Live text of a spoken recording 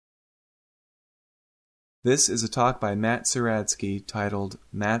This is a talk by Matt Suradsky titled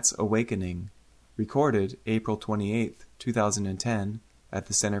Matt's Awakening, recorded April 28, 2010, at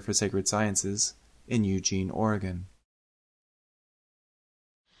the Center for Sacred Sciences in Eugene, Oregon.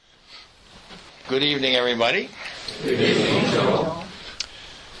 Good evening, everybody. Good evening, Joel.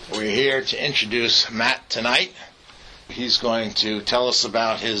 We're here to introduce Matt tonight. He's going to tell us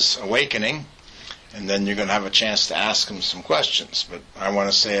about his awakening, and then you're going to have a chance to ask him some questions. But I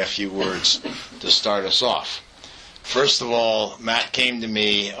want to say a few words to start us off. First of all, Matt came to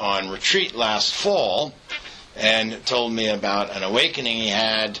me on retreat last fall and told me about an awakening he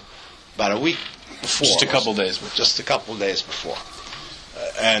had about a week before. Just a couple days before.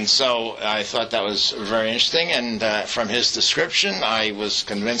 And so I thought that was very interesting, and from his description, I was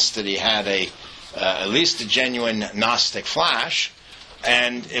convinced that he had at least a genuine Gnostic flash,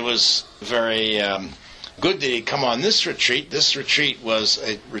 and it was very good that he'd come on this retreat. This retreat was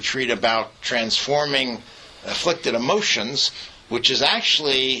a retreat about transforming afflicted emotions, which is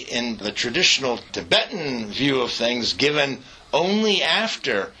actually, in the traditional Tibetan view of things, given only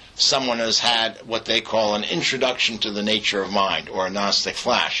after someone has had what they call an introduction to the nature of mind, or a Gnostic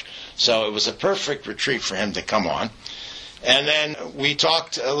flash. So it was a perfect retreat for him to come on. And then we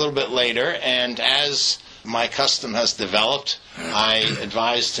talked a little bit later, and as my custom has developed, I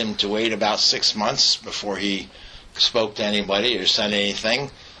advised him to wait about 6 months before he spoke to anybody or said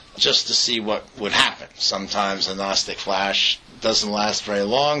anything, just to see what would happen. Sometimes a Gnostic flash doesn't last very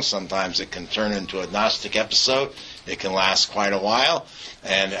long. Sometimes it can turn into a Gnostic episode. It can last quite a while.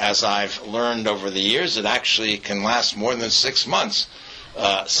 And as I've learned over the years, it actually can last more than 6 months.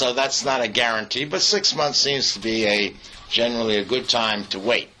 So that's not a guarantee, but 6 months seems to be generally a good time to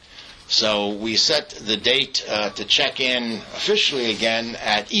wait. So we set the date to check in officially again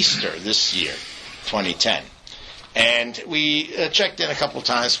at Easter this year, 2010. And we checked in a couple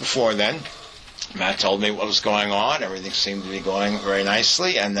times before then. Matt told me what was going on. Everything seemed to be going very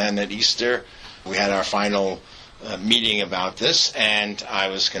nicely. And then at Easter, we had our final meeting about this, and I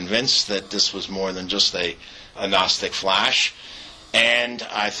was convinced that this was more than just a Gnostic flash. And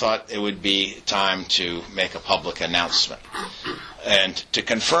I thought it would be time to make a public announcement and to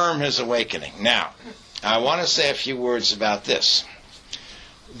confirm his awakening. Now, I want to say a few words about this.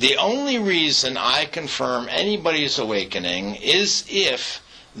 The only reason I confirm anybody's awakening is if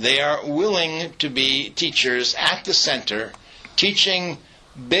they are willing to be teachers at the center, teaching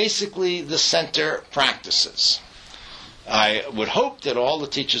basically the center practices. I would hope that all the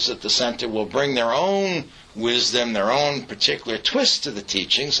teachers at the center will bring their own wisdom, their own particular twist to the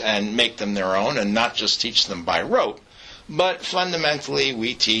teachings, and make them their own, and not just teach them by rote. But fundamentally,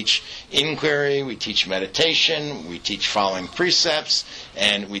 we teach inquiry, we teach meditation, we teach following precepts,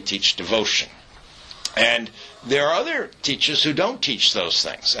 and we teach devotion. And there are other teachers who don't teach those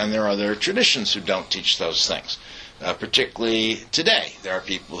things, and there are other traditions who don't teach those things. Particularly today, there are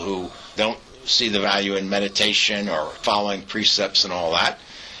people who don't see the value in meditation or following precepts and all that.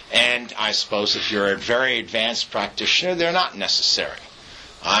 And I suppose if you're a very advanced practitioner, they're not necessary.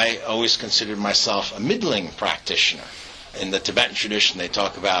 I always considered myself a middling practitioner. In the Tibetan tradition, they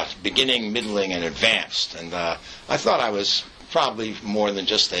talk about beginning, middling, and advanced. And I thought I was probably more than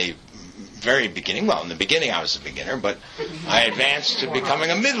just a very beginning. Well, in the beginning I was a beginner, but I advanced to becoming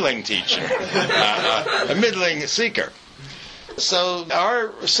a middling teacher, a middling seeker. So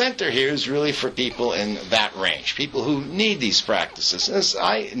our center here is really for people in that range, people who need these practices, as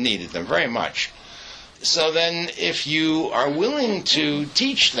I needed them very much. So then if you are willing to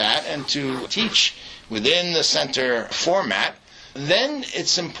teach that and to teach within the center format, then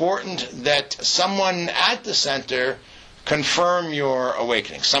it's important that someone at the center confirm your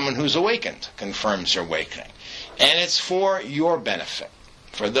awakening. Someone who's awakened confirms your awakening. And it's for your benefit.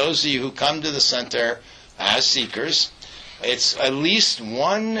 For those of you who come to the center as seekers, it's at least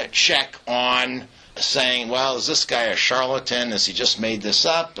one check on saying, well, is this guy a charlatan? Has he just made this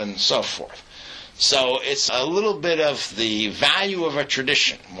up? And so forth. So it's a little bit of the value of a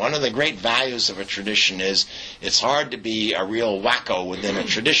tradition. One of the great values of a tradition is it's hard to be a real wacko within a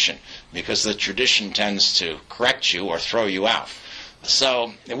tradition because the tradition tends to correct you or throw you out.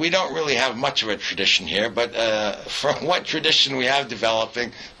 So we don't really have much of a tradition here, but from what tradition we have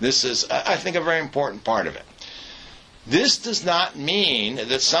developing, this is, I think, a very important part of it. This does not mean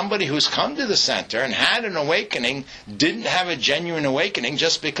that somebody who's come to the center and had an awakening didn't have a genuine awakening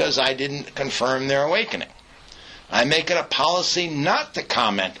just because I didn't confirm their awakening. I make it a policy not to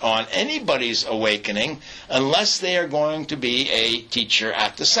comment on anybody's awakening unless they are going to be a teacher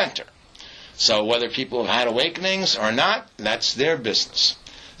at the center. So whether people have had awakenings or not, that's their business.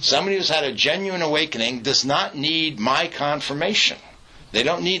 Somebody who's had a genuine awakening does not need my confirmation. They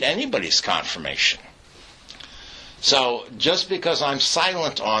don't need anybody's confirmation. So just because I'm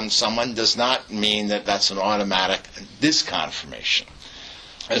silent on someone does not mean that that's an automatic disconfirmation.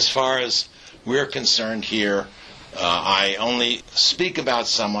 As far as we're concerned here, I only speak about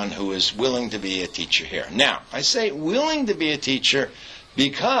someone who is willing to be a teacher here. Now, I say willing to be a teacher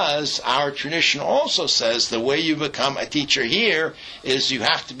because our tradition also says the way you become a teacher here is you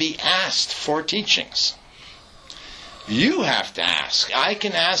have to be asked for teachings. You have to ask. I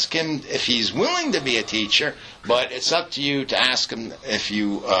can ask him if he's willing to be a teacher, but it's up to you to ask him if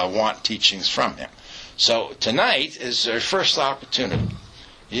you want teachings from him. So tonight is our first opportunity.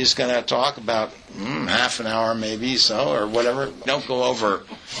 He's going to talk about half an hour maybe so, or whatever. Don't go over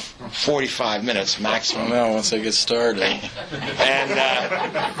 45 minutes maximum. No, once I get started. And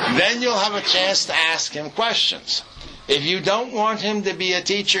then you'll have a chance to ask him questions. If you don't want him to be a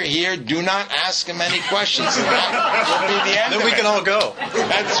teacher here, do not ask him any questions. That will be the end Then we can all go.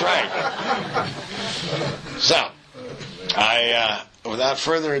 That's right. So, without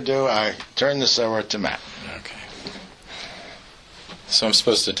further ado, I turn this over to Matt. Okay. So I'm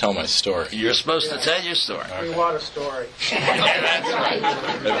supposed to tell my story. You're supposed to tell your story. Okay. We want a story. That's right.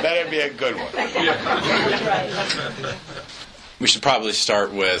 It better be a good one. We should probably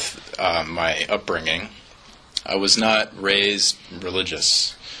start with my upbringing. I was not raised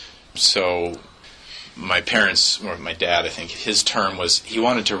religious. So my parents, or my dad, I think, his term was he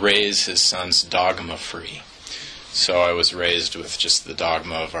wanted to raise his sons dogma-free. So I was raised with just the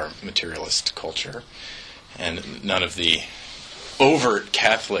dogma of our materialist culture and none of the overt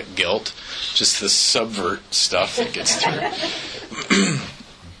Catholic guilt, just the subvert stuff that gets through.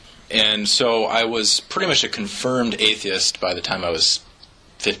 And so I was pretty much a confirmed atheist by the time I was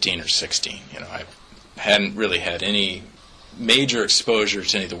 15 or 16. I hadn't really had any major exposure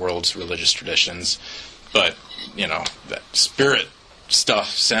to any of the world's religious traditions, but, that spirit stuff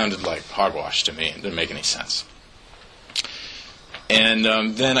sounded like hogwash to me. It didn't make any sense. And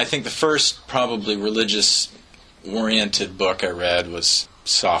then I think the first probably religious-oriented book I read was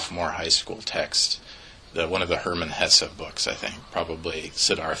sophomore high school text, one of the Hermann Hesse books, I think, probably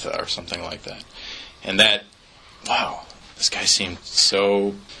Siddhartha or something like that. And that, wow, this guy seemed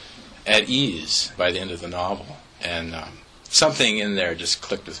so at ease by the end of the novel. And something in there just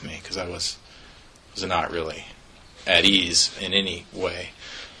clicked with me because I was not really at ease in any way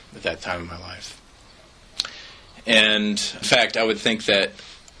at that time in my life. And in fact, I would think that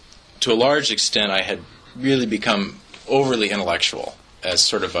to a large extent I had really become overly intellectual as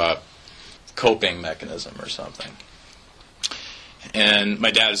sort of a coping mechanism or something. And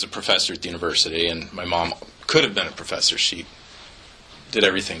my dad is a professor at the university, and my mom could have been a professor. She did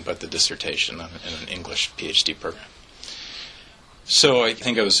everything but the dissertation in an English PhD program. So I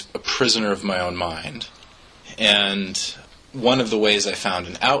think I was a prisoner of my own mind. And one of the ways I found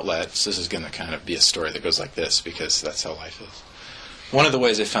an outlet, so this is going to kind of be a story that goes like this because that's how life is. One of the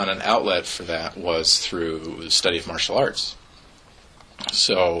ways I found an outlet for that was through the study of martial arts.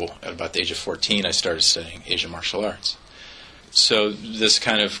 So at about the age of 14, I started studying Asian martial arts. So this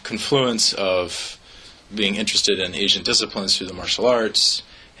kind of confluence of being interested in Asian disciplines through the martial arts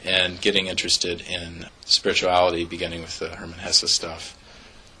and getting interested in spirituality, beginning with the Hermann Hesse stuff,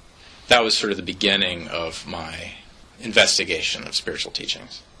 that was sort of the beginning of my investigation of spiritual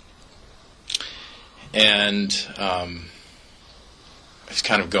teachings. And it's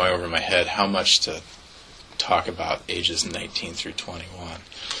kind of going over my head how much to talk about ages 19 through 21.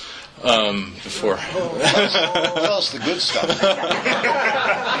 Before tell us the good stuff.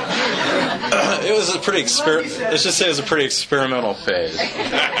 It was a pretty let's just say it was a pretty experimental phase.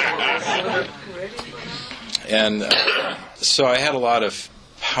 And so I had a lot of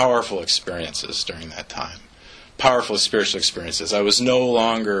powerful experiences during that time. Powerful spiritual experiences. I was no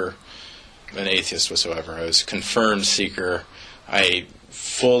longer an atheist whatsoever. I was a confirmed seeker. I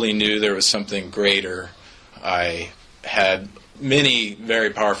fully knew there was something greater. I had many very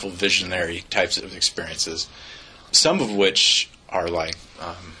powerful visionary types of experiences, some of which are like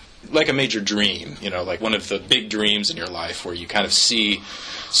a major dream, like one of the big dreams in your life where you kind of see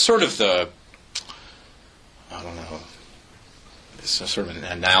sort of it's sort of an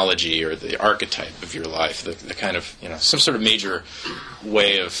analogy or the archetype of your life, the kind of, some sort of major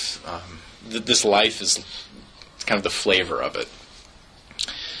way of, this life is kind of the flavor of it.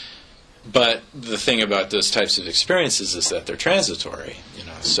 But the thing about those types of experiences is that they're transitory,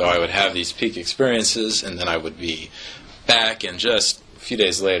 So I would have these peak experiences, and then I would be back in just a few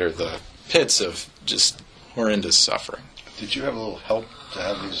days later the pits of just horrendous suffering. Did you have a little help to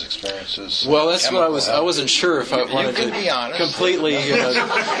have these experiences? Well, that's what I wasn't sure if I wanted to be honest. Completely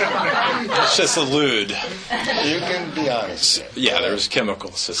let's just allude. You can be honest. Yeah, there was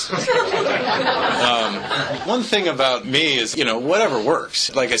chemical systems. One thing about me is, whatever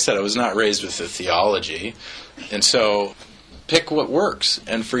works. Like I said, I was not raised with the theology, and so pick what works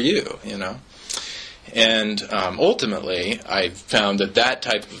and for you, And ultimately, I found that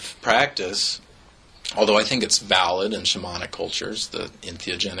type of practice, although I think it's valid in shamanic cultures, the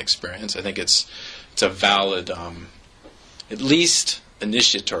entheogen experience, I think it's a valid, at least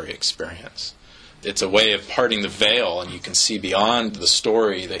initiatory experience. It's a way of parting the veil, and you can see beyond the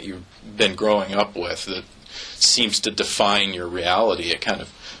story that you've been growing up with that seems to define your reality. It kind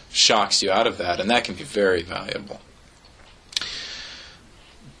of shocks you out of that, and that can be very valuable.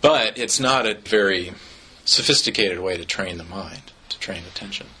 But it's not a very sophisticated way to train the mind, to train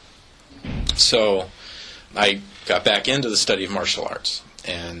attention. So I got back into the study of martial arts,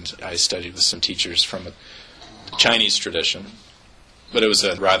 and I studied with some teachers from a Chinese tradition, but it was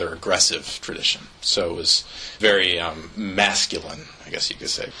a rather aggressive tradition. So it was very masculine, I guess you could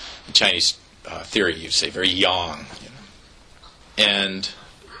say. In Chinese theory, you'd say very yang. And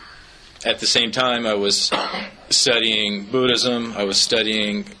at the same time, I was studying Buddhism, I was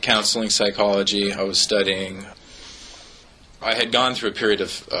studying counseling psychology, I had gone through a period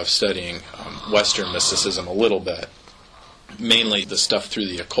of studying Western mysticism a little bit, mainly the stuff through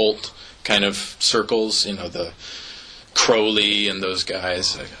the occult kind of circles, the Crowley and those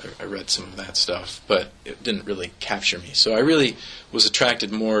guys. I read some of that stuff, but it didn't really capture me. So I really was attracted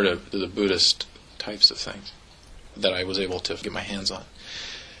more to the Buddhist types of things that I was able to get my hands on.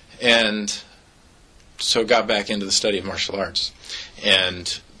 And so got back into the study of martial arts,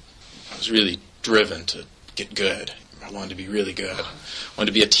 and I was really driven to get good. I wanted to be really good. I wanted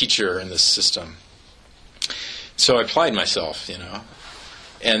to be a teacher in this system. So I applied myself,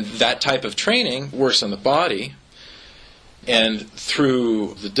 And that type of training works on the body, and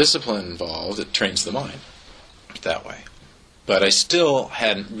through the discipline involved, it trains the mind that way. But I still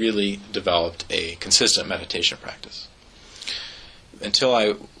hadn't really developed a consistent meditation practice until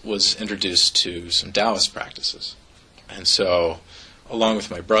I was introduced to some Taoist practices. And so, along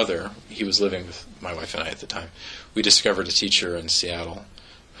with my brother, he was living with my wife and I at the time, we discovered a teacher in Seattle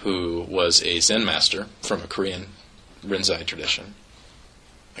who was a Zen master from a Korean Rinzai tradition.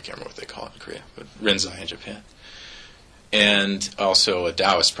 I can't remember what they call it in Korea, but Rinzai in Japan. And also a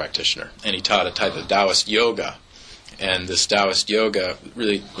Taoist practitioner. And he taught a type of Taoist yoga. And this Taoist yoga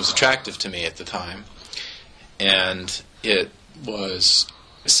really was attractive to me at the time. And it was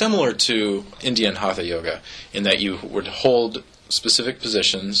similar to Indian Hatha Yoga in that you would hold specific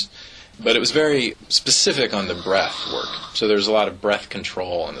positions, but it was very specific on the breath work. So there's a lot of breath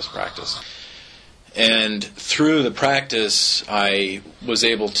control in this practice. And through the practice, I was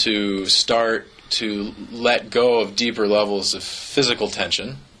able to start to let go of deeper levels of physical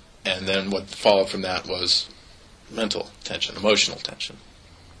tension, and then what followed from that was mental tension, emotional tension.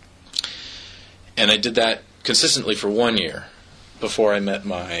 And I did that consistently for 1 year before I met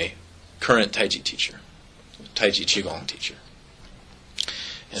my current Taiji teacher, Taiji Qigong teacher,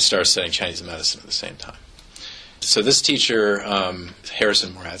 and started studying Chinese medicine at the same time. So this teacher,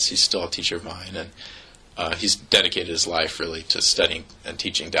 Harrison Moratz, he's still a teacher of mine, and he's dedicated his life really to studying and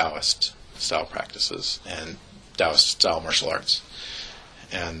teaching Taoist style practices and Taoist style martial arts.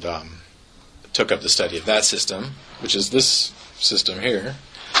 And took up the study of that system, which is this system here,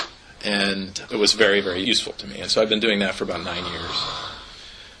 and it was very, very useful to me. And so I've been doing that for about 9 years.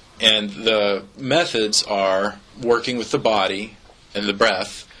 And the methods are working with the body and the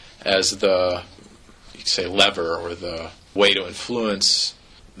breath as the, you could say, lever or the way to influence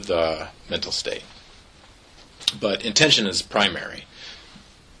the mental state. But intention is primary.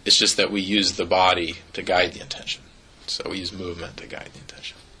 It's just that we use the body to guide the intention. So we use movement to guide the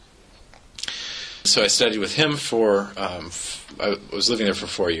intention. So I studied with him for, I was living there for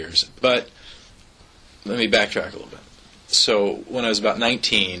 4 years. But let me backtrack a little bit. So when I was about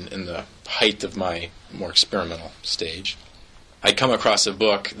 19, in the height of my more experimental stage, I'd come across a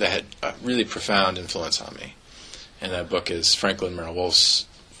book that had a really profound influence on me. And that book is Franklin Merrill Wolf's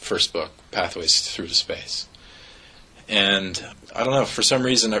first book, Pathways Through to Space. And I don't know, for some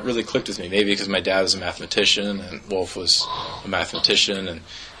reason it really clicked with me. Maybe because my dad was a mathematician and Wolf was a mathematician, and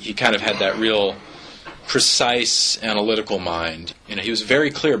he kind of had that real precise analytical mind. You know, he was very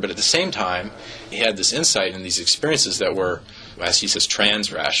clear, but at the same time, he had this insight and these experiences that were, as he says,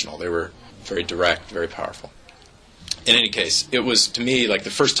 trans-rational. They were very direct, very powerful. In any case, it was, to me, like the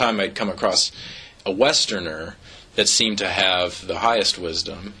first time I'd come across a Westerner that seemed to have the highest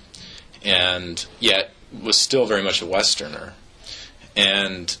wisdom, and yet was still very much a Westerner.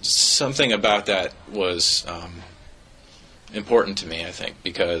 And something about that was important to me, I think,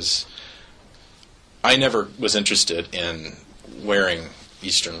 because I never was interested in wearing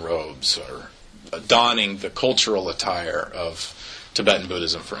Eastern robes or donning the cultural attire of Tibetan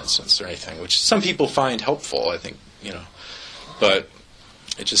Buddhism, for instance, or anything, which some people find helpful, I think, but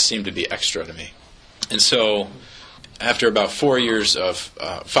it just seemed to be extra to me. And so, after about 5 years of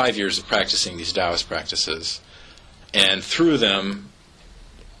practicing these Taoist practices, and through them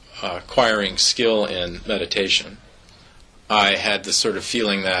acquiring skill in meditation, I had this sort of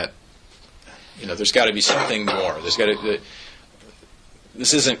feeling that, there's got to be something more.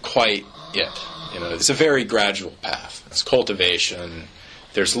 This isn't quite it. It's a very gradual path. It's cultivation.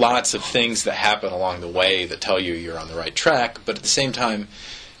 There's lots of things that happen along the way that tell you you're on the right track, but at the same time,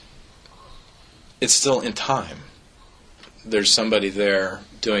 it's still in time. There's somebody there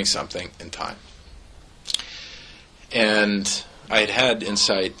doing something in time. And I had had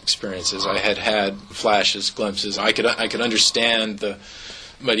insight experiences. I had had flashes, glimpses. I could understand the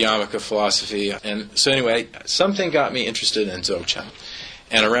Madhyamaka philosophy. And so anyway, something got me interested in Dzogchen.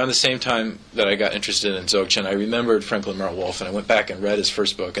 And around the same time that I got interested in Dzogchen, I remembered Franklin Merrill Wolff, and I went back and read his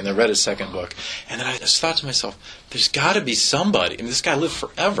first book, and then read his second book. And then I just thought to myself, there's got to be somebody. This guy lived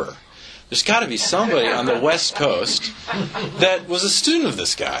forever. There's got to be somebody on the West Coast that was a student of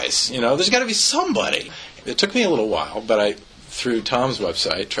this guy's. There's got to be somebody. It took me a little while, but I, through Tom's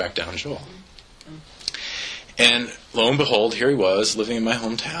website, tracked down Joel. And lo and behold, here he was, living in my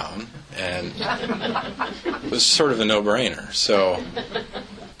hometown, and it was sort of a no-brainer. So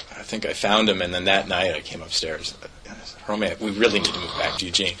I think I found him, and then that night I came upstairs. I said, Romeo, we really need to move back to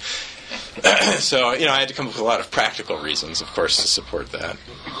Eugene. So, I had to come up with a lot of practical reasons, of course, to support that.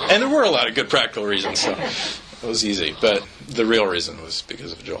 And there were a lot of good practical reasons, so it was easy. But the real reason was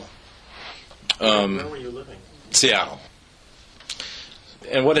because of Joel. Where were you living? Seattle.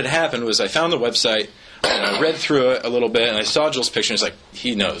 And what had happened was I found the website, and I read through it a little bit, and I saw Joel's picture, and it's like,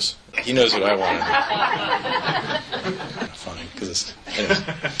 he knows. He knows what I wanted. Funny, because it's... Anyway.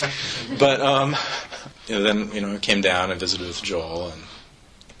 But, then, I came down and visited with Joel, and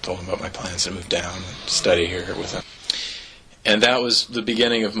told him about my plans to move down and study here with him. And that was the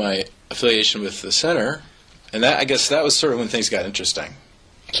beginning of my affiliation with the center, and I guess that was sort of when things got interesting.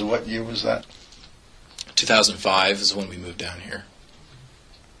 So what year was that? 2005 is when we moved down here.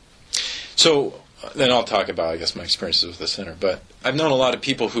 So then I'll talk about, I guess, my experiences with the center. But I've known a lot of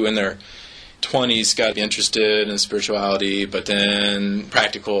people who in their 20s got interested in spirituality, but then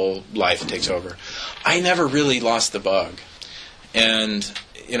practical life takes over. I never really lost the bug. And,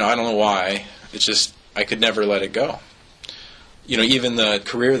 I don't know why. It's just, I could never let it go. Even the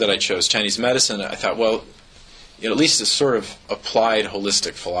career that I chose, Chinese medicine, I thought, well, at least it's sort of applied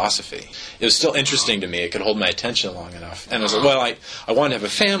holistic philosophy. It was still interesting to me. It could hold my attention long enough. And I was like, well, I wanted to have a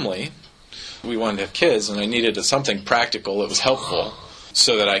family. We wanted to have kids, and I needed something practical that was helpful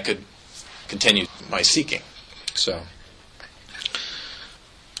so that I could continue my seeking. So,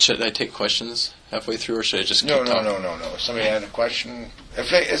 should I take questions halfway through, or should I just keep talking? No. Somebody had a question.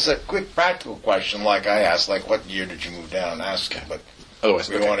 If it's a quick practical question, like I asked, like what year did you move down? Ask it, but otherwise,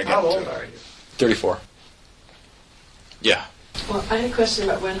 we want to get How old to are you? 34. Yeah. Well, I had a question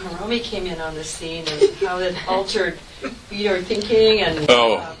about when Hiromi came in on the scene and how it altered your thinking and...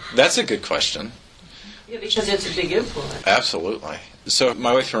 Oh, that's a good question. Yeah, because it's a big influence. Absolutely. So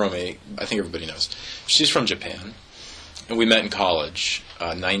my wife Hiromi, I think everybody knows, she's from Japan, and we met in college,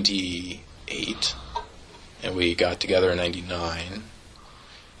 98, and we got together in 99,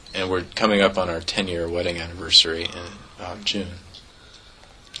 and we're coming up on our 10-year wedding anniversary in June.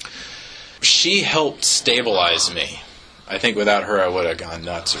 She helped stabilize me. I think without her I would have gone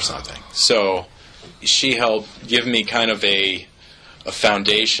nuts or something. So she helped give me kind of a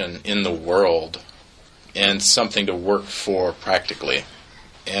foundation in the world and something to work for practically.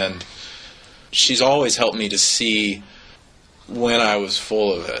 And she's always helped me to see when I was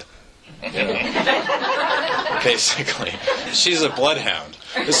full of it. Basically. She's a bloodhound.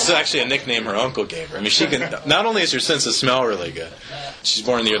 This is actually a nickname her uncle gave her. I mean, she can. Not only is her sense of smell really good, she's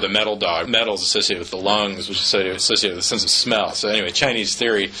born in the year of the metal dog. Metal is associated with the lungs, which is associated with the sense of smell. So anyway, Chinese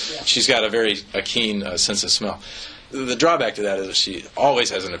theory, she's got a keen sense of smell. The drawback to that is that she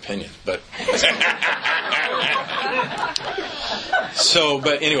always has an opinion. But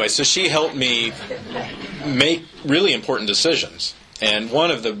but anyway, so she helped me make really important decisions. And one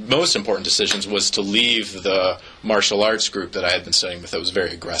of the most important decisions was to leave the martial arts group that I had been studying with that was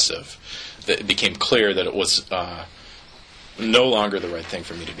very aggressive. That it became clear that it was no longer the right thing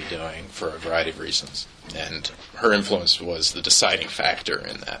for me to be doing for a variety of reasons. And her influence was the deciding factor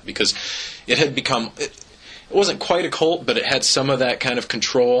in that, because it had become... it wasn't quite a cult, but it had some of that kind of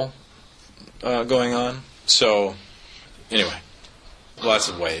control going on. So, anyway, lots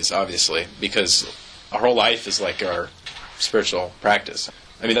of ways, obviously, because our whole life is like our spiritual practice.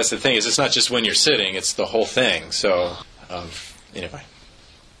 I mean, that's the thing, is it's not just when you're sitting, it's the whole thing. So, anyway.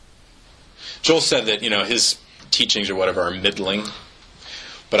 Joel said that, his teachings or whatever are middling,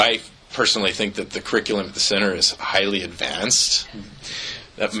 but I personally think that the curriculum at the center is highly advanced.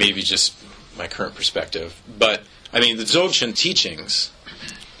 That may be just my current perspective. But, I mean, the Dzogchen teachings,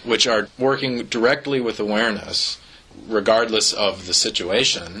 which are working directly with awareness, regardless of the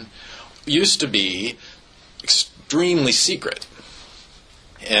situation, used to be extremely secret.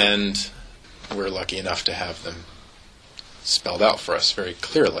 And we're lucky enough to have them spelled out for us very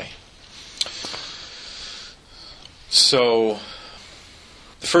clearly. So,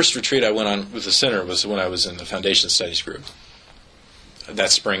 the first retreat I went on with the center was when I was in the Foundation Studies group.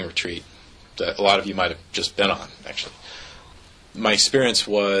 That spring retreat that a lot of you might have just been on, actually. My experience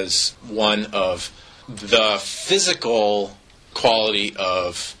was one of the physical quality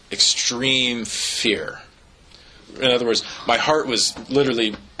of extreme fear. In other words, my heart was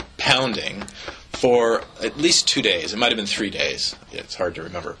literally pounding for at least 2 days. It might have been 3 days. It's hard to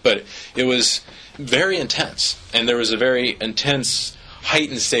remember. But it was very intense. And there was a very intense,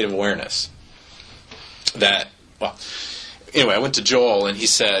 heightened state of awareness that, well, anyway, I went to Joel and he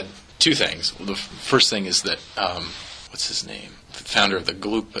said two things. Well, the first thing is that, what's his name? The founder of the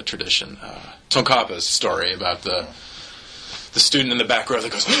Gelugpa tradition, Tsongkhapa's story about the student in the back row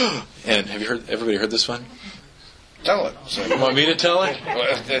that goes, and have you heard? Everybody heard this one? Tell it. So, You want me to tell it?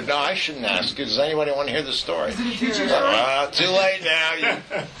 no, I shouldn't ask you. Does anybody want to hear the story? Too late now.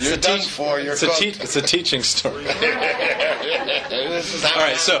 You're done for. You're it's a teaching story. This is how All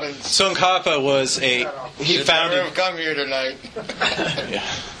right, it so happens. Tsongkhapa was he Should founded. never have come here tonight. Yeah,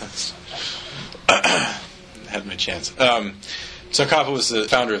 had my chance. Tsongkhapa was the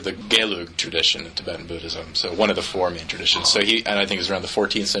founder of the Gelug tradition in Tibetan Buddhism, so one of the four main traditions. So and I think it was around the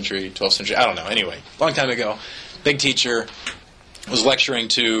 14th century, 12th century, I don't know. Anyway, long time ago, big teacher, was lecturing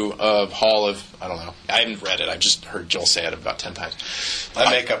to a hall of, I don't know, I haven't read it, I've just heard Joel say it about 10 times. I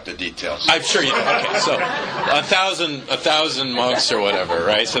make up the details. I'm sure you do. Okay, so 1,000 monks or whatever,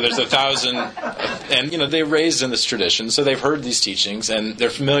 right? So there's 1,000, and they're raised in this tradition, so they've heard these teachings, and they're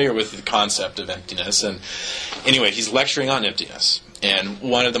familiar with the concept of emptiness. And anyway, he's lecturing on emptiness, and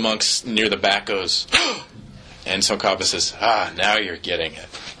one of the monks near the back goes, and Tsongkhapa says, now you're getting it.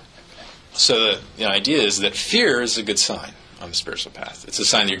 So the idea is that fear is a good sign on the spiritual path. It's a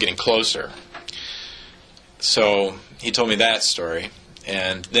sign that you're getting closer. So he told me that story,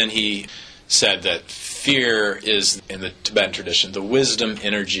 and then he said that fear is, in the Tibetan tradition, the wisdom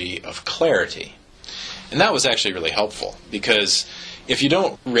energy of clarity. And that was actually really helpful, because if you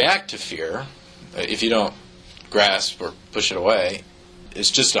don't react to fear, if you don't grasp or push it away,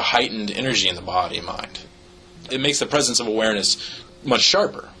 it's just a heightened energy in the body and mind. It makes the presence of awareness much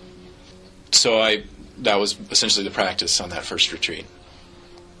sharper. So that was essentially the practice on that first retreat.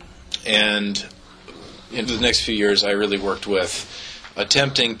 And in the next few years, I really worked with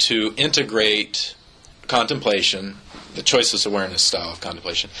attempting to integrate contemplation, the choiceless awareness style of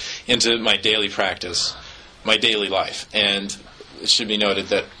contemplation, into my daily practice, my daily life. And it should be noted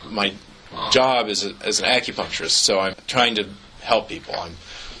that my job is as an acupuncturist, so I'm trying to help people. I'm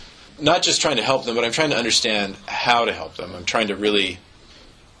not just trying to help them, but I'm trying to understand how to help them. I'm trying to really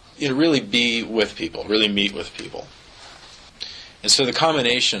be with people, really meet with people. And so the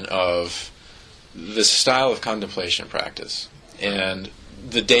combination of the style of contemplation practice and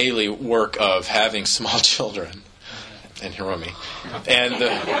the daily work of having small children, and Hiromi, and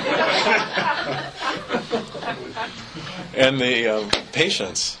the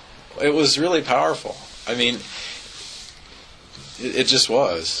patience, it was really powerful. I mean, it just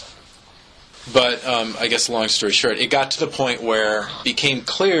was. But I guess long story short, it got to the point where it became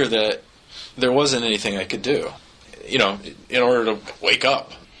clear that there wasn't anything I could do. In order to wake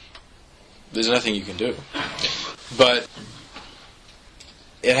up, there's nothing you can do. But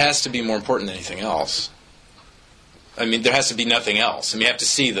it has to be more important than anything else. I mean, there has to be nothing else. I mean, you have to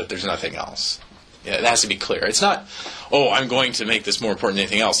see that there's nothing else. Yeah, it has to be clear. It's not, I'm going to make this more important than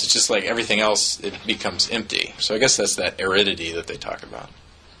anything else. It's just like everything else, it becomes empty. So I guess that's that aridity that they talk about.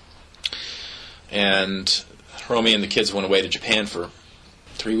 And Hiromi and the kids went away to Japan for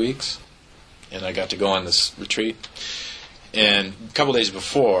 3 weeks, and I got to go on this retreat. And a couple days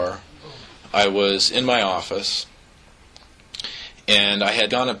before, I was in my office, and I had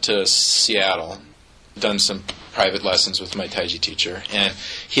gone up to Seattle, done some private lessons with my Taiji teacher, and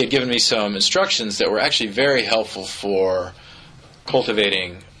he had given me some instructions that were actually very helpful for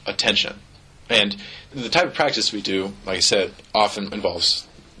cultivating attention. And the type of practice we do, like I said, often involves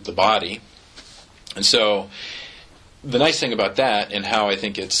the body. And so the nice thing about that, and how I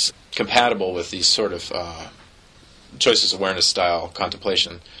think it's compatible with these sort of choices awareness style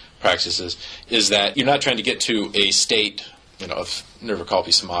contemplation practices, is that you're not trying to get to a state, of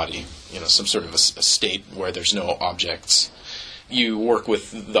nirvikalpi samadhi, some sort of a state where there's no objects. You work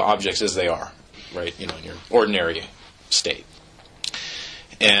with the objects as they are, right? In your ordinary state.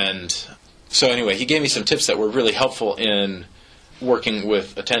 And so anyway, he gave me some tips that were really helpful in working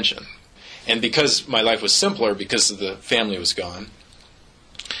with attention. And because my life was simpler, because the family was gone,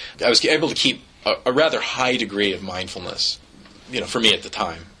 I was able to keep a rather high degree of mindfulness, for me at the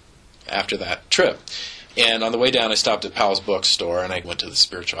time, after that trip. And on the way down, I stopped at Powell's bookstore, and I went to the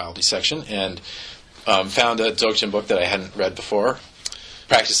spirituality section, and found a Dzogchen book that I hadn't read before,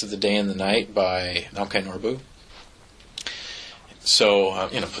 Practice of the Day and the Night by Namkhai Norbu. So,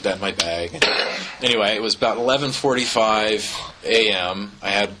 put that in my bag. Anyway, it was about 11:45 a.m. I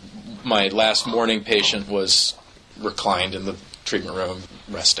had my last morning patient was reclined in the treatment room,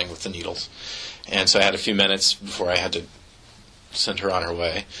 resting with the needles. And so I had a few minutes before I had to send her on her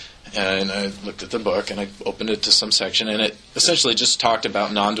way. And I looked at the book, and I opened it to some section, and it essentially just talked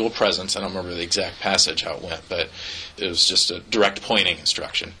about non-dual presence. I don't remember the exact passage, how it went, but it was just a direct pointing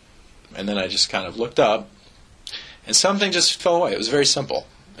instruction. And then I just kind of looked up, and something just fell away. It was very simple.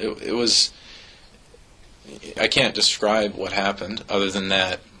 It was... I can't describe what happened, other than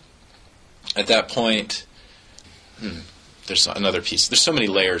that at that point... there's another piece. There's so many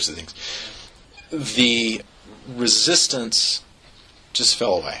layers of things. The resistance just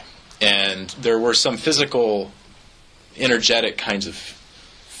fell away. And there were some physical, energetic kinds of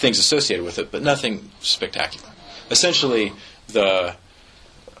things associated with it, but nothing spectacular. Essentially, the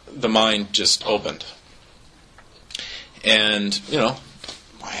mind just opened. And,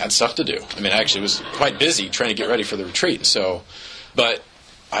 I had stuff to do. I mean, I actually was quite busy trying to get ready for the retreat. But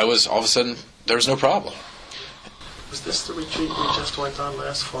I was, all of a sudden, there was no problem. Was this the retreat we just went on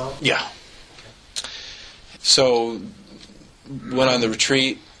last fall? Yeah. So, went on the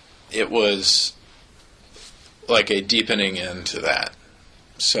retreat. It was like a deepening into that.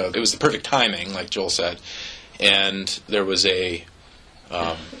 So it was the perfect timing, like Joel said. And there was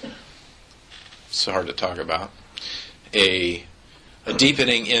so hard to talk about, a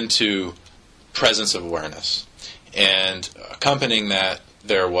deepening into presence of awareness. And accompanying that,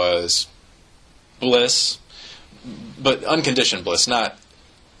 there was bliss, but unconditioned bliss, not...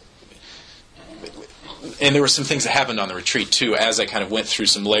 And there were some things that happened on the retreat, too, as I kind of went through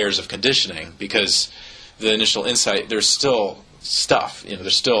some layers of conditioning, because the initial insight, there's still stuff,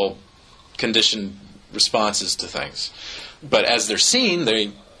 there's still conditioned responses to things. But as they're seen,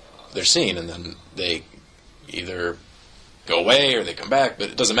 they're seen, and then they either go away or they come back,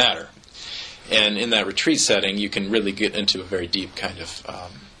 but it doesn't matter. And in that retreat setting, you can really get into a very deep kind of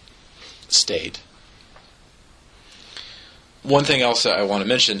state. One thing else that I want to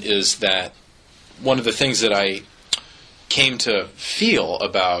mention is that one of the things that I came to feel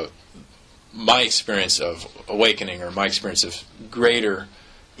about my experience of awakening, or my experience of greater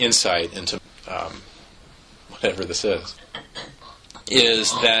insight into whatever this is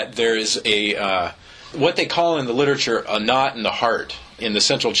that there is a what they call in the literature a knot in the heart, in the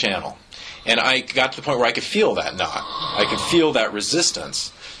central channel. And I got to the point where I could feel that knot. I could feel that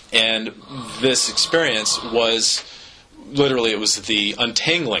resistance. And this experience was, literally, it was the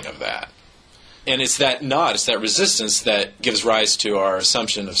untangling of that. And it's that knot, it's that resistance that gives rise to our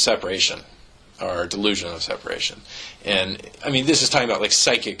assumption of separation, our delusion of separation. And, I mean, this is talking about like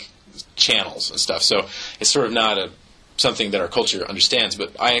psychic channels and stuff. So it's sort of not something that our culture understands.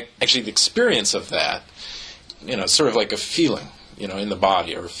 But the experience of that, it's sort of like a feeling, in the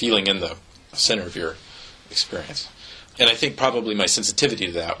body, or a feeling in the center of your experience. And I think probably my sensitivity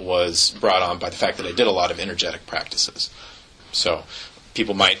to that was brought on by the fact that I did a lot of energetic practices. So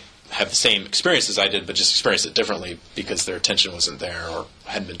people might have the same experience as I did, but just experience it differently because their attention wasn't there, or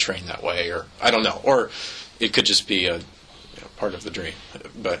hadn't been trained that way, or I don't know. Or it could just be a part of the dream.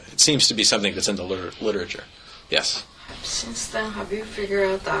 But it seems to be something that's in the literature. Yes? Since then, have you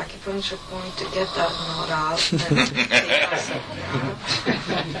figured out the acupuncture point to get that knot out?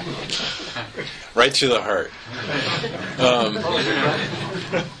 Right through the heart.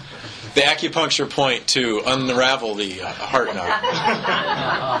 The acupuncture point to unravel the heart knot.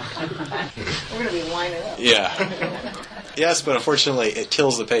 We're going to be winding up. Yeah. Yes, but unfortunately, it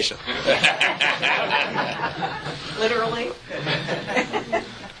kills the patient. Literally?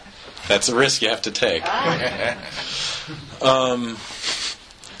 That's a risk you have to take. Where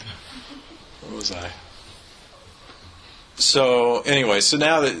was I? So, anyway, so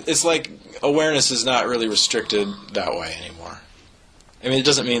now that it's like awareness is not really restricted that way anymore. I mean, it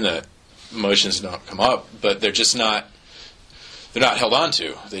doesn't mean that emotions don't come up, but they're just not. They're not held on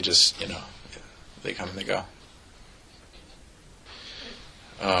to. They just, they come and they go.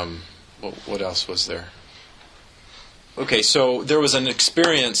 What else was there? Okay, so there was an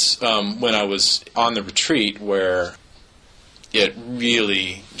experience when I was on the retreat where it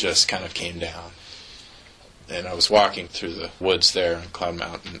really just kind of came down. And I was walking through the woods there in Cloud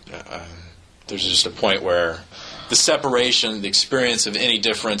Mountain. There's just a point where the separation, the experience of any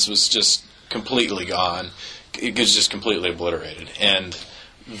difference was just completely gone. It was just completely obliterated. And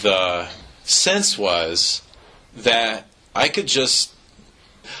the sense was that I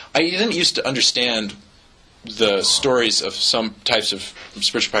didn't used to understand the stories of some types of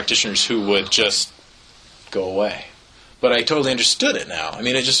spiritual practitioners who would just go away. But I totally understood it now. I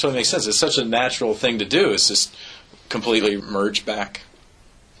mean, it just totally makes sense. It's such a natural thing to do. It's just completely merge back.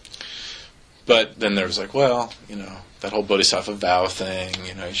 But then there was like, well, that whole Bodhisattva vow thing,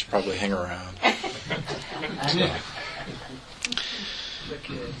 you should probably hang around.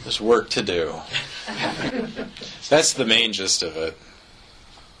 There's work to do. That's the main gist of it.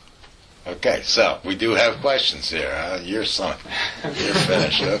 Okay, so we do have questions here. You're sunk. You're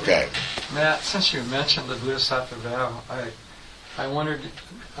finished. Okay. Matt, since you mentioned the Bodhisattva vow, I wondered,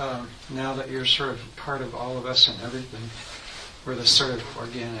 now that you're sort of part of all of us and everything, we're this sort of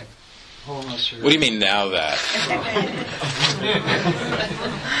organic wholeness. What do you mean now that?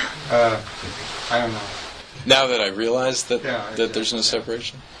 I don't know. Now that I realize that that there's no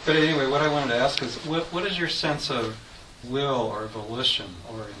separation? But anyway, what I wanted to ask is, what is your sense of will or volition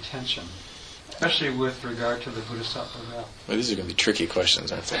or intention, especially with regard to the Bodhisattva vow? Well, these are going to be tricky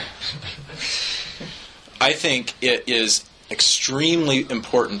questions, aren't they? I think it is extremely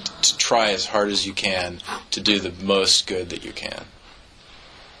important to try as hard as you can to do the most good that you can.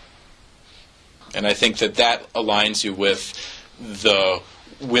 And I think that aligns you with the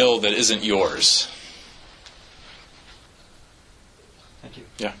will that isn't yours. Thank you.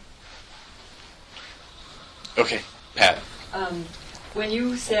 Yeah. Okay, Pat. When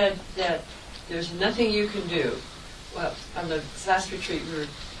you said that there's nothing you can do, well, on the last retreat we were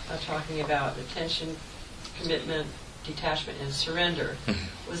talking about attention, commitment, detachment, and surrender.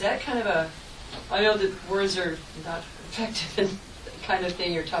 Was that kind of I know that words are not effective in the kind of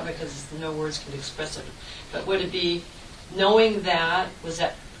thing you're talking about because no words can express it, but would it be knowing that, was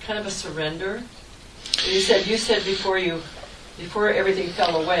that kind of a surrender? You said before everything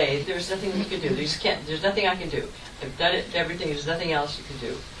fell away, there's nothing you can do. There's nothing I can do. I've done it, everything, there's nothing else you can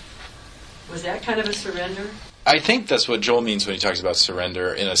do. Was that kind of a surrender? I think that's what Joel means when he talks about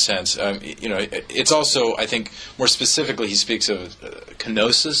surrender, in a sense. It's also, I think, more specifically, he speaks of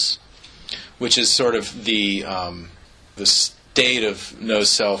kenosis, which is sort of the state of no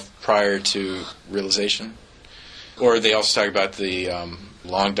self prior to realization. Or they also talk about the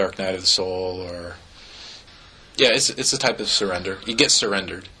long dark night of the soul, or it's a type of surrender. You get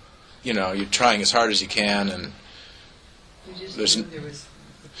surrendered. You're trying as hard as you can, and there's nothing else.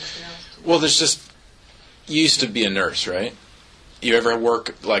 Well, there's just. You used to be a nurse, right? You ever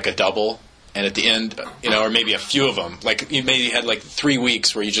work like a double, and at the end, or maybe a few of them, like you maybe had like 3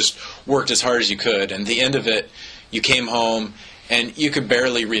 weeks where you just worked as hard as you could, and at the end of it, you came home and you could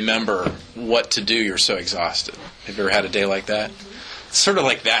barely remember what to do. You're so exhausted. Have you ever had a day like that? It's sort of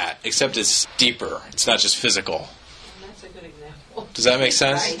like that, except it's deeper. It's not just physical. That's a good example. Does that make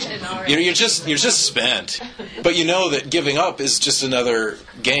sense? Right. You're just spent, but you know that giving up is just another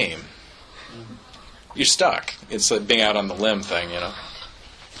game. You're stuck. It's like being out on the limb thing,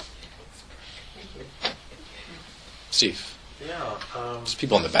 Steve. Yeah. There's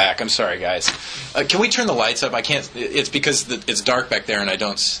people in the back. I'm sorry, guys. Can we turn the lights up? I can't. It's because it's dark back there, and I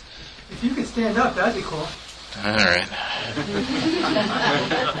don't. If you could stand up, that'd be cool. All right.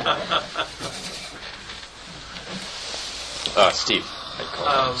 Steve.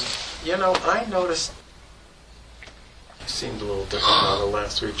 I noticed you seemed a little different on the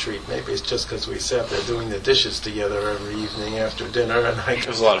last retreat. Maybe it's just because we sat there doing the dishes together every evening after dinner, and it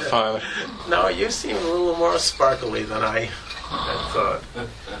was a lot of fun. No, you seemed a little more sparkly than I had thought.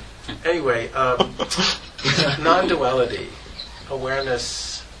 Anyway, non-duality,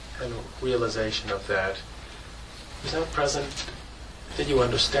 awareness and realization of that, is that present? Did you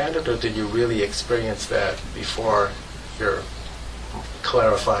understand it, or did you really experience that before your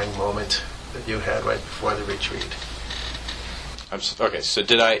clarifying moment that you had right before the retreat? Okay, so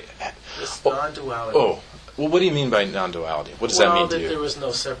did I... This non-duality. Oh, well, what do you mean by non-duality? What does that mean to you? Well, that there was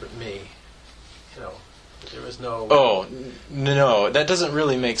no separate me. There was no... Oh, no, that doesn't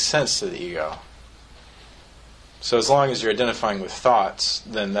really make sense to the ego. So as long as you're identifying with thoughts,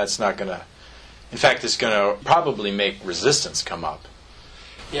 then that's not going to... In fact, it's going to probably make resistance come up.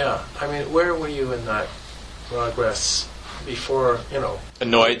 Yeah, I mean, where were you in that progress before,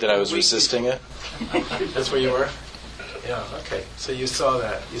 Annoyed that I was resisting it? That's where you were? Yeah, okay. So you saw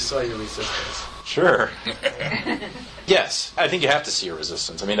that. You saw your resistance. Sure. Yes, I think you have to see your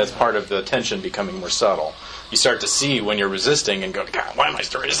resistance. I mean, that's part of the tension becoming more subtle. You start to see when you're resisting and go, God, why am I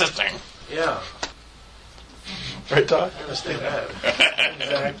still resisting? Yeah. Right, Todd? I understand that.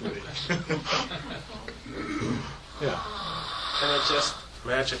 Exactly. Yeah. And it just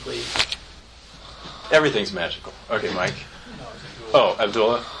magically... Everything's magical. Okay, Mike. Oh,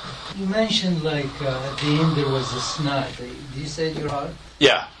 Abdullah? You mentioned, at the end there was a snot. Did you say your heart?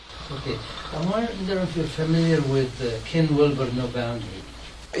 Yeah. Okay. I wonder if you're familiar with Ken Wilber, No Boundary.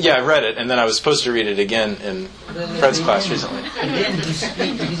 Yeah, I read it, and then I was supposed to read it again in Fred's class recently. Again, he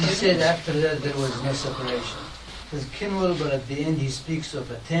said after that there was no separation. Because Ken Wilber, at the end, he speaks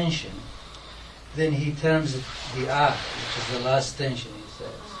of attention. Then he terms it the I, which is the last tension, he says.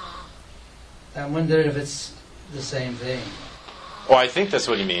 I wonder if it's the same thing. Well, I think that's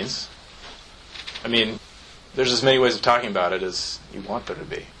what he means. I mean, there's as many ways of talking about it as you want there to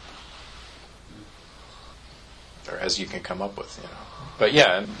be. Or as you can come up with, But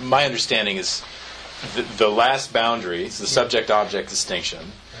yeah, my understanding is the last boundary is the subject-object distinction.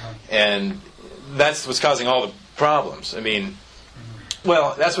 And that's what's causing all the problems. I mean,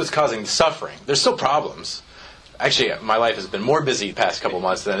 well, that's what's causing the suffering. There's still problems. Actually, my life has been more busy the past couple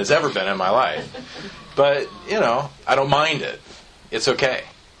months than it's ever been in my life. But, I don't mind it. It's okay.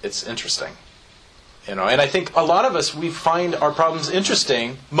 It's interesting. And I think a lot of us, we find our problems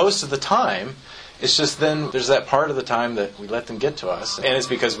interesting most of the time. It's just then there's that part of the time that we let them get to us. And it's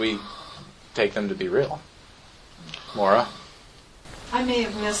because we take them to be real. Maura? I may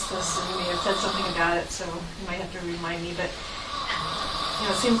have missed this and you may have said something about it, so you might have to remind me. But,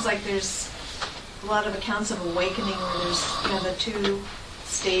 it seems like there's a lot of accounts of awakening where there's, the two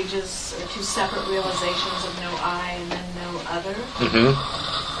stages or two separate realizations of no I and then no other. Mm-hmm.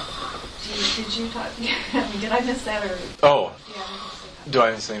 Did you talk? Did I miss that? Or? Oh. Yeah, do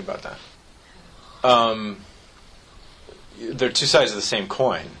I miss anything about that? They're two sides of the same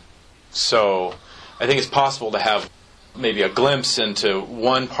coin. So I think it's possible to have maybe a glimpse into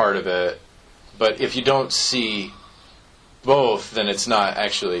one part of it, but if you don't see both, then it's not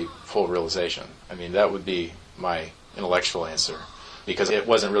actually full realization. I mean, that would be my intellectual answer, because it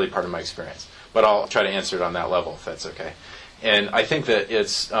wasn't really part of my experience. But I'll try to answer it on that level, if that's okay. And I think that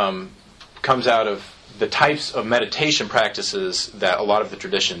it's comes out of the types of meditation practices that a lot of the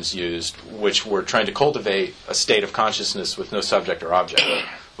traditions used, which were trying to cultivate a state of consciousness with no subject or object,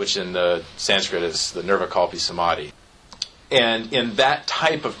 which in the Sanskrit is the Nirvikalpi Samadhi. And in that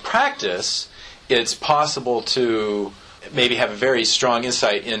type of practice, it's possible to maybe have a very strong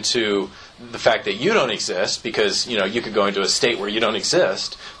insight into the fact that you don't exist, because you could go into a state where you don't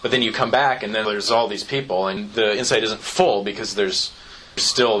exist, but then you come back and then there's all these people, and the insight isn't full because there's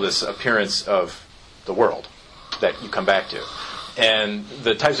still this appearance of the world that you come back to. And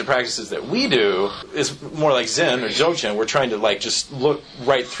the types of practices that we do is more like Zen or Dzogchen. We're trying to just look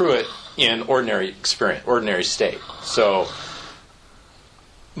right through it in ordinary experience, ordinary state. So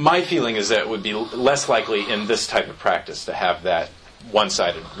my feeling is that it would be less likely in this type of practice to have that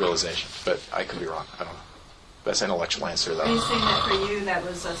one-sided realization. But I could be wrong. I don't know. That's an intellectual answer, though. Are you saying that for you that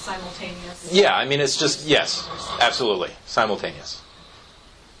was a simultaneous? Yeah, I mean, it's just, yes, absolutely, simultaneous.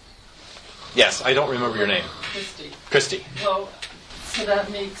 Yes, I don't remember your name. Christy. Well, so that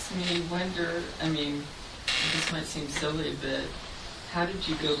makes me wonder, I mean, this might seem silly, but how did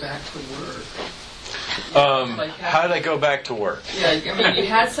you go back to work? How did I go back to work? Yeah, I mean, you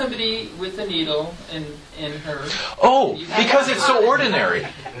had somebody with a needle in her. Oh, because it's so ordinary.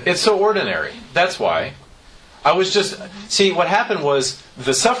 It's so ordinary. That's why. I was just... See, what happened was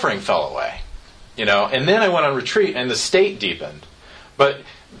the suffering fell away. And then I went on retreat and the state deepened. But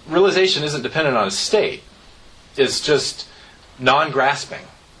realization isn't dependent on a state. It's just non-grasping.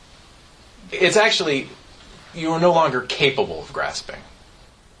 It's actually... You are no longer capable of grasping.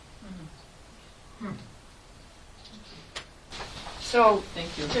 So,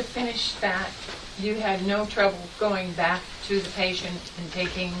 Thank you. to finish that, you had no trouble going back to the patient and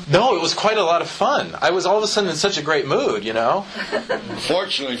taking... No, it was quite a lot of fun. I was all of a sudden in such a great mood,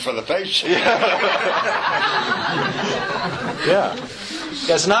 Fortunately for the patient. Yeah.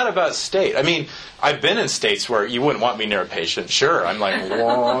 It's not about state. I mean, I've been in states where you wouldn't want me near a patient. Sure, I'm like,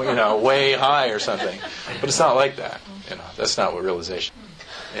 whoa, way high or something. But it's not like that. That's not what realization.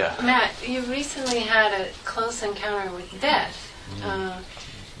 Yeah. Matt, you recently had a close encounter with death.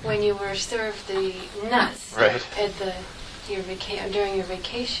 when you were served the nuts Right. at during your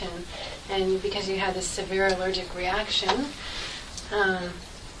vacation, and because you had this severe allergic reaction,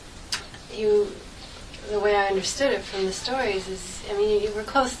 the way I understood it from the stories is, I mean, you were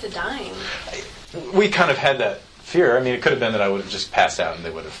close to dying. We kind of had that fear. I mean, it could have been that I would have just passed out and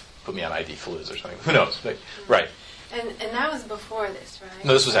they would have put me on IV fluids or something. Who knows? But, right. And that was before this, right?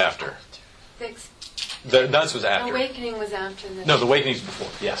 No, this was after. The nuts was after. The awakening was after this. No, the awakening's before.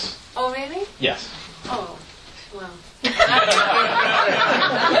 Yes. Oh, really? Yes. Oh, well.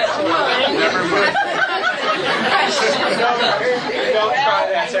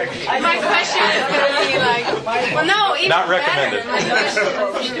 My question is going to be like, well, no, even Not better. recommended. My question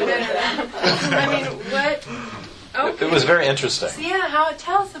is even better. I mean, what? Okay. It was very interesting. So, yeah,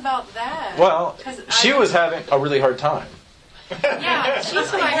 tell us about that. Well, 'Cause she was having a really hard time. Yeah, she's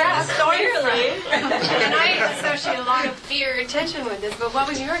who I heard the story from. And I associate a lot of fear and tension with this, but what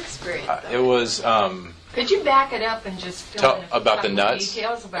was your experience? It was Could you back it up and just fill in a about the couple nuts?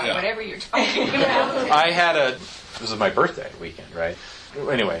 details about Yeah. whatever you're talking about? this was my birthday weekend, right?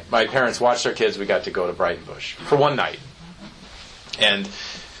 Anyway, my parents watched their kids. We got to go to Brighton Bush for one night. And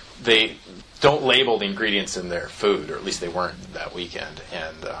they don't label the ingredients in their food, or at least they weren't that weekend.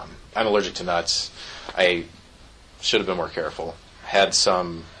 And I'm allergic to nuts. I should have been more careful. Had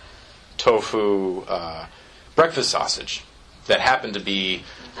some tofu breakfast sausage that happened to be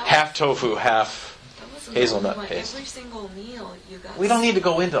half tofu, half hazelnut like paste. every single meal you got. We don't need to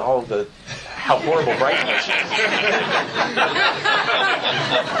go into all of how horrible Brighton Bush is.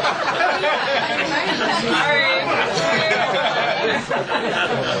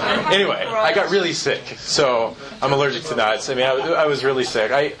 Anyway, I got really sick, so I'm allergic to nuts. I mean, I was really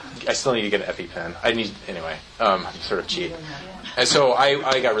sick. I still need to get an EpiPen. Anyway, sort of cheat. And so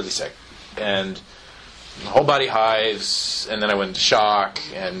I got really sick, and whole body hives, and then I went into shock,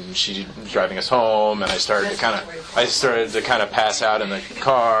 and she was driving us home, and I started to kind of pass out in the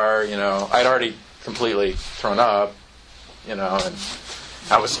car. You know, I'd already completely thrown up. You know, and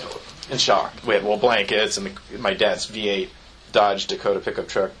I was in shock. We had wool blankets, and my dad's V8 Dodge Dakota pickup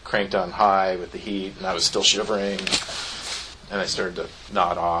truck cranked on high with the heat, and I was still shivering. And I started to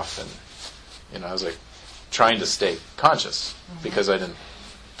nod off, and I was like trying to stay conscious because I didn't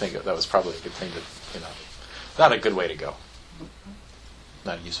think that was probably a good thing to, not a good way to go,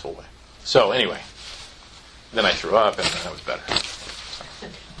 not a useful way. So anyway, then I threw up, and then I was better.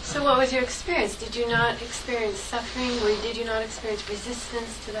 So what was your experience? Did you not experience suffering? Did you not experience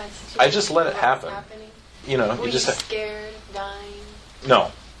resistance to that situation? I just let it happen. Happening? Were you scared of dying?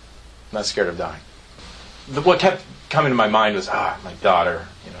 No, not scared of dying. What kept coming to my mind was, my daughter,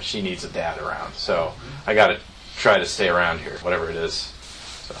 she needs a dad around, so I got to try to stay around here, whatever it is.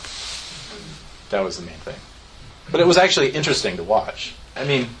 So that was the main thing. But it was actually interesting to watch. I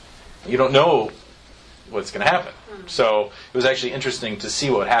mean, you don't know what's going to happen. So it was actually interesting to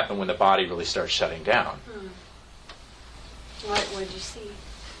see what happened when the body really starts shutting down. What did you see?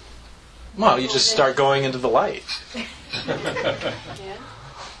 Well, you just start going into the light. Yeah.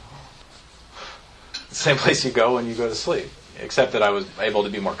 Same place you go when you go to sleep, except that I was able to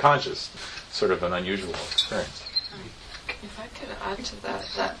be more conscious. Sort of an unusual experience. If I could add to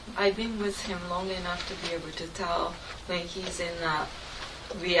that I've been with him long enough to be able to tell when he's in that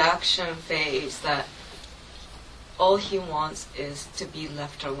reaction phase that all he wants is to be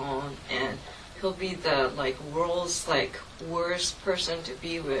left alone, and he'll be the world's worst person to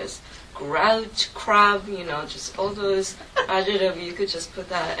be with. Grouch, crab, just all those adjectives, you could just put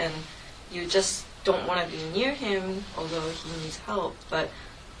that, and you just don't want to be near him, although he needs help. But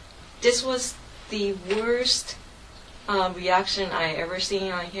this was the worst reaction I ever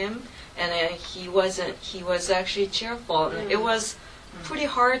seen on him, and he was actually cheerful, and it was pretty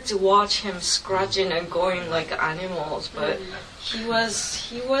hard to watch him scratching and going like animals, but he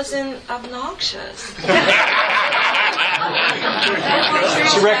wasn't obnoxious.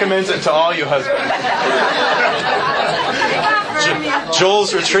 She recommends it to all you husbands.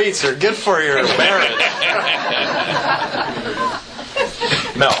 Joel's retreats are good for your marriage.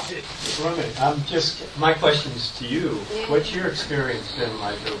 Mel. My question is to you. What's your experience been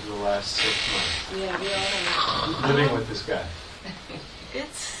like over the last 6 months? Living with this guy.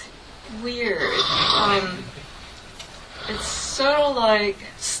 It's weird. It's sort of like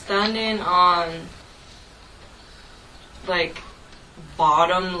standing on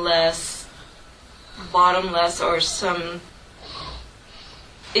bottomless or some.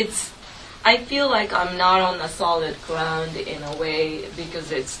 I feel like I'm not on the solid ground in a way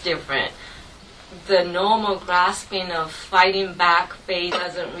because it's different. The normal grasping of fighting back phase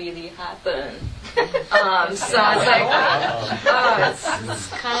doesn't really happen. So it's like, it's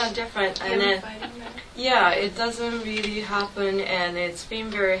kind of different. And then, yeah, it doesn't really happen, and it's been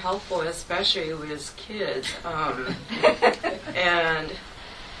very helpful, especially with kids. And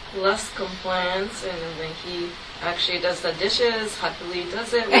less complaints, and then he actually does the dishes, happily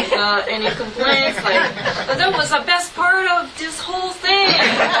does it without any complaints. Like, but that was the best part of this whole thing.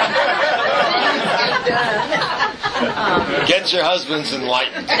 Get your husbands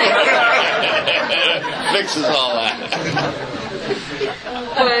enlightened. Fixes all that.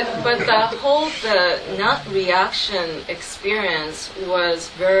 But the not reaction experience was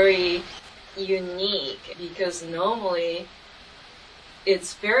very unique, because normally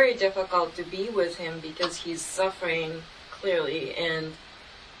it's very difficult to be with him because he's suffering clearly and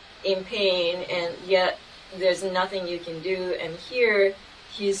in pain, and yet there's nothing you can do. And here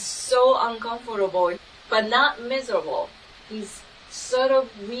he's so uncomfortable but not miserable. He's sort of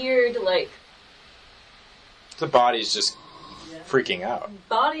weird, like The body's just freaking out.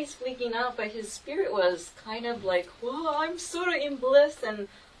 Body's freaking out, but his spirit was kind of like, whoa, I'm sort of in bliss, and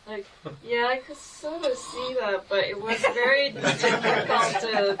like, yeah, I could sort of see that, but it was very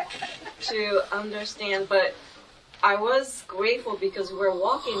difficult to understand. But I was grateful because we were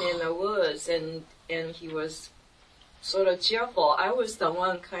walking in the woods, and he was sort of cheerful. I was the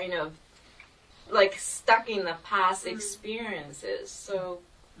one kind of like stuck in the past experiences, so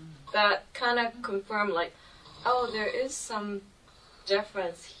that kind of confirmed, like, oh, there is some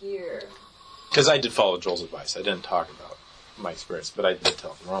difference here. Because I did follow Joel's advice. I didn't talk about my experience, but I did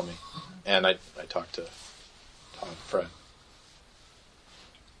tell Romy, and I talked to Tom and Fred.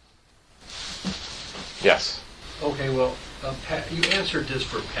 Yes. Okay, well, Pat, you answered this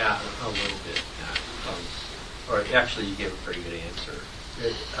for Pat a little bit, or actually you gave a pretty good answer.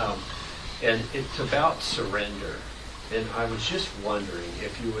 And it's about surrender. And I was just wondering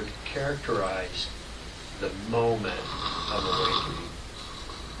if you would characterize the moment of awakening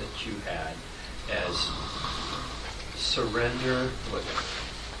that you had as surrender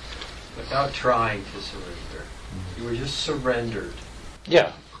without trying to surrender. You were just surrendered.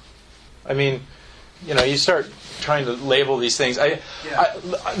 Yeah. I mean, you start trying to label these things.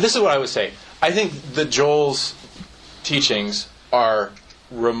 This is what I would say. I think that Joel's teachings are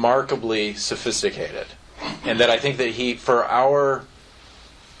remarkably sophisticated, and that I think that he, for our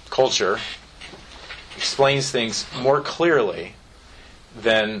culture, explains things more clearly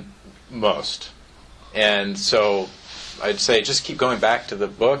than most. And so I'd say just keep going back to the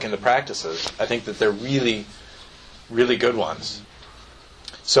book and the practices. I think that they're really, really good ones.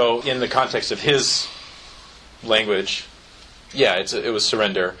 So in the context of his language, yeah, it was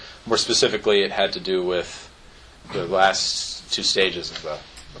surrender. More specifically, it had to do with the last two stages of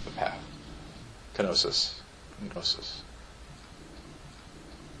the path, kenosis and gnosis,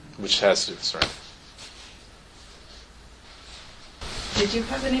 which has to do with surrender. Did you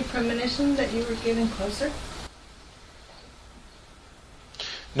have any premonition that you were getting closer?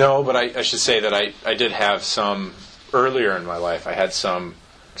 No, but I should say that I did have some, earlier in my life, I had some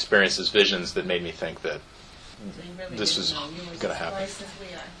experiences, visions that made me think that this was going to happen.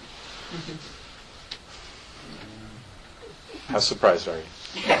 How surprised are you?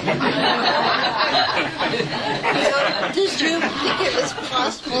 Did you think it was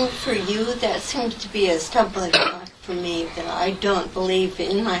possible for you? That seems to be a stumbling block for me, that I don't believe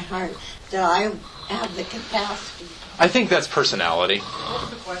in my heart that I have the capacity. I think that's personality. What was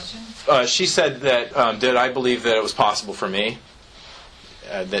the question? She said that, did I believe that it was possible for me?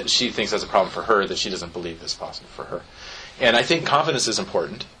 That she thinks that's a problem for her, that she doesn't believe it's possible for her. And I think confidence is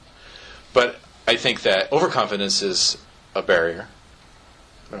important, but I think that overconfidence is a barrier.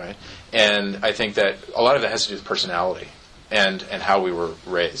 Right? And I think that a lot of it has to do with personality and how we were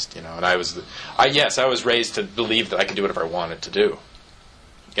raised. And I was raised to believe that I could do whatever I wanted to do.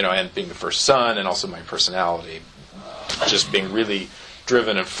 And being the first son, and also my personality, just being really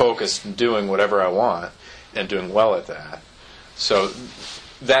driven and focused and doing whatever I want and doing well at that. So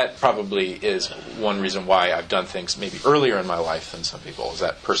that probably is one reason why I've done things maybe earlier in my life than some people, is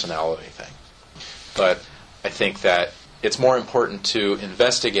that personality thing. But I think that it's more important to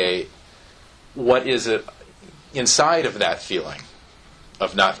investigate what is it inside of that feeling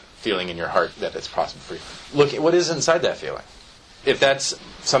of not feeling in your heart that it's possible for you. Look at what is inside that feeling. If that's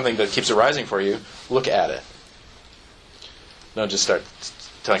something that keeps arising for you, look at it. Don't just start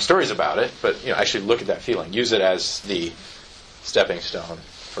telling stories about it, but actually look at that feeling. Use it as the stepping stone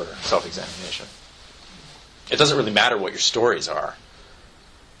for self-examination. It doesn't really matter what your stories are,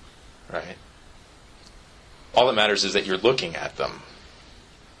 right? All that matters is that you're looking at them.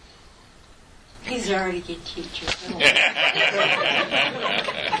 He's already a teacher.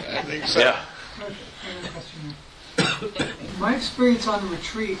 I think so. Yeah. My experience on the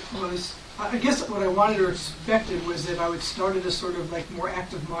retreat was, I guess what I wanted or expected was that I would start at a sort of like more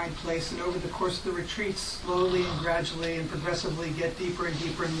active mind place, and over the course of the retreat, slowly and gradually and progressively get deeper and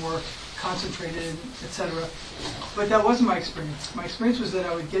deeper and more concentrated, etc. But that wasn't my experience. My experience was that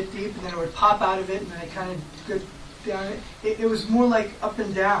I would get deep and then I would pop out of it, and then I kind of go down. It was more like up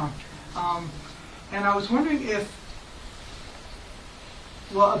and down. And I was wondering if,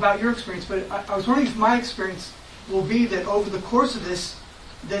 well, about your experience, but I was wondering if my experience will be that over the course of this,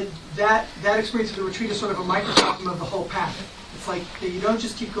 that experience of the retreat is sort of a microcosm of the whole path. It's like that you don't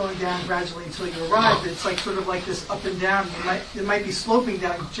just keep going down gradually until you arrive, but it's like sort of like this up and down. It might be sloping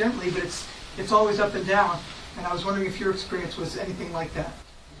down gently, but it's always up and down. And I was wondering if your experience was anything like that.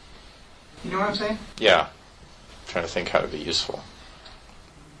 You know what I'm saying? Yeah. I'm trying to think how to be useful.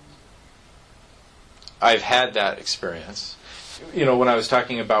 I've had that experience. You know, when I was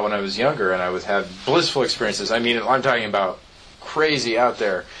talking about when I was younger and I would have blissful experiences, I mean, I'm talking about crazy out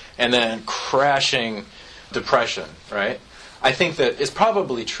there and then crashing depression, right? I think that it's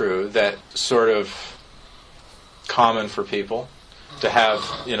probably true that sort of common for people to have,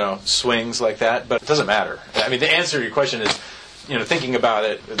 you know, swings like that, but it doesn't matter. I mean, the answer to your question is, you know, thinking about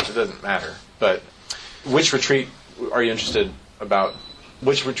it, it doesn't matter. But which retreat are you interested about?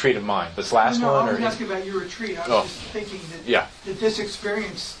 Which retreat of mine? This last one? I was asking about your retreat. I was just thinking that, that this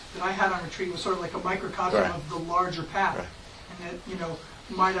experience that I had on retreat was sort of like a microcosm of the larger path. Right. And that, you know,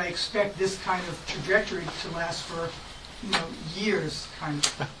 might I expect this kind of trajectory to last for, you know, years, kind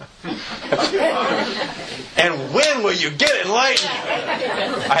of. And when will you get enlightened?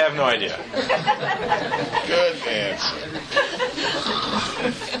 I have no idea. Good answer.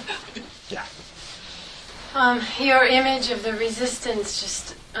 Yeah. Your image of the resistance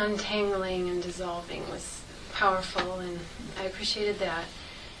just untangling and dissolving was powerful, and I appreciated that.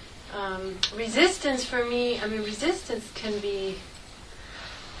 Resistance for me, I mean, resistance can be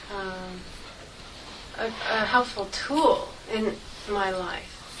a helpful tool in my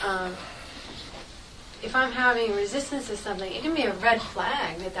life. If I'm having resistance to something, it can be a red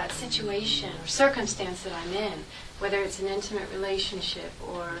flag that situation or circumstance that I'm in, whether it's an intimate relationship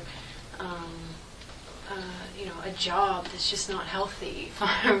or you know, a job that's just not healthy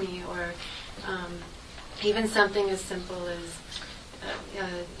for me, or even something as simple as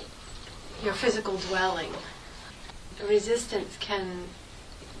your physical dwelling. Resistance can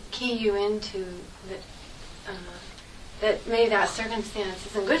key you into that maybe that circumstance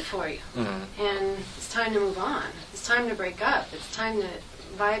isn't good for you, and it's time to move on. It's time to break up. It's time to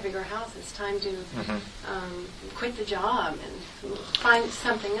buy a bigger house. It's time to quit the job and find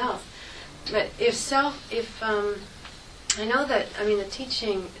something else. But if I know that, I mean, the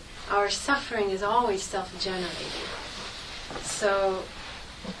teaching, our suffering is always self-generated. So,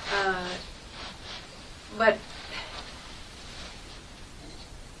 but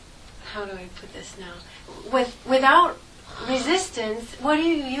how do I put this now? Without resistance, what do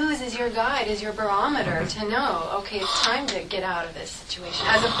you use as your guide, as your barometer to know, okay, it's time to get out of this situation,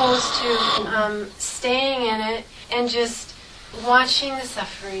 as opposed to staying in it and just watching the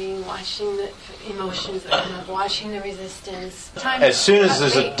suffering, watching the emotions that come up, watching the resistance. As soon as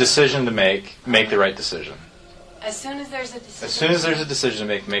there's a decision to make the right decision. As soon as there's a decision. As soon as there's a decision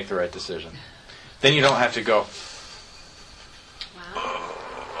to make the right decision. Then you don't have to go,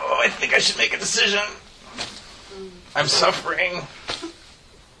 oh, I think I should make a decision. I'm suffering.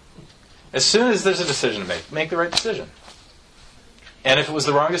 As soon as there's a decision to make the right decision. And if it was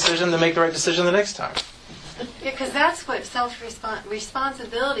the wrong decision, then make the right decision the next time. Because that's what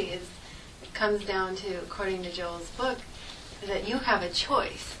responsibility is. It comes down to, according to Joel's book, that you have a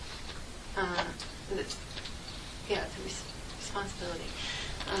choice. It's a responsibility.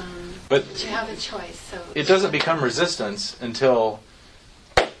 But you have a choice. So it doesn't become resistance until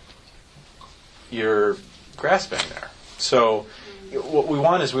you're grasping there. So what we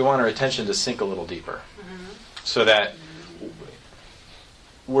want our attention to sink a little deeper, so that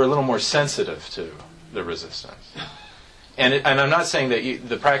we're a little more sensitive to the resistance. And I'm not saying that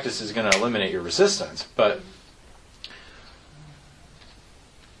the practice is going to eliminate your resistance, but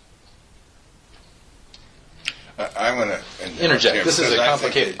I'm going to interject. This is a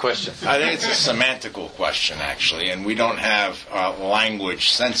complicated question. I think it's a semantical question, actually, and we don't have language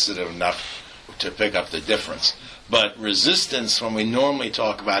sensitive enough to pick up the difference. But resistance, when we normally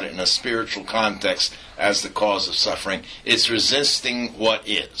talk about it in a spiritual context as the cause of suffering, it's resisting what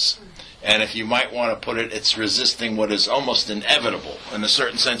is. And if you might want to put it, it's resisting what is almost inevitable. In a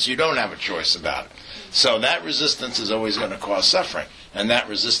certain sense, you don't have a choice about it. So that resistance is always going to cause suffering, and that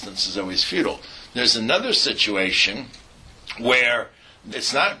resistance is always futile. There's another situation where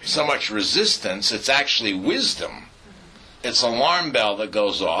It's not so much resistance, it's actually wisdom. It's an alarm bell that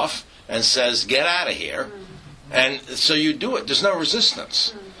goes off and says, get out of here. And so you do it. There's no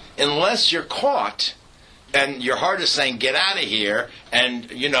resistance. Unless you're caught and your heart is saying, get out of here, and,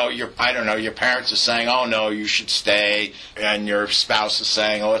 your parents are saying, oh, no, you should stay, and your spouse is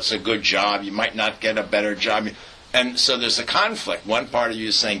saying, oh, it's a good job, you might not get a better job. And so there's a conflict. One part of you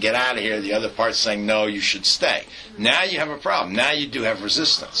is saying, get out of here, the other part is saying, no, you should stay. Now you have a problem. Now you do have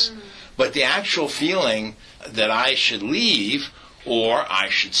resistance. But the actual feeling that I should leave or I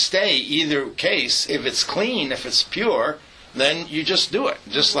should stay, either case, if it's clean, if it's pure, then you just do it.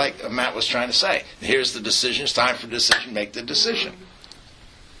 Just like Matt was trying to say. Here's the decision. It's time for the decision. Make the decision.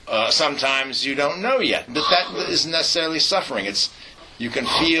 Sometimes you don't know yet. But that isn't necessarily suffering. You can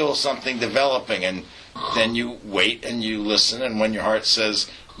feel something developing, and then you wait and you listen, and when your heart says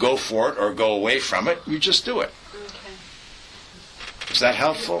go for it or go away from it, you just do it. Okay. Is that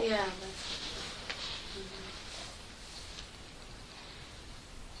helpful? Yeah.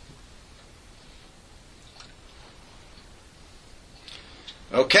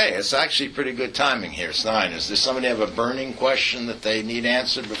 Okay, it's actually pretty good timing here. It's 9. Does somebody have a burning question that they need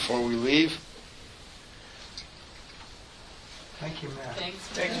answered before we leave? Thank you, Matt. Thanks.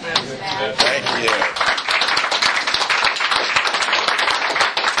 Thank you.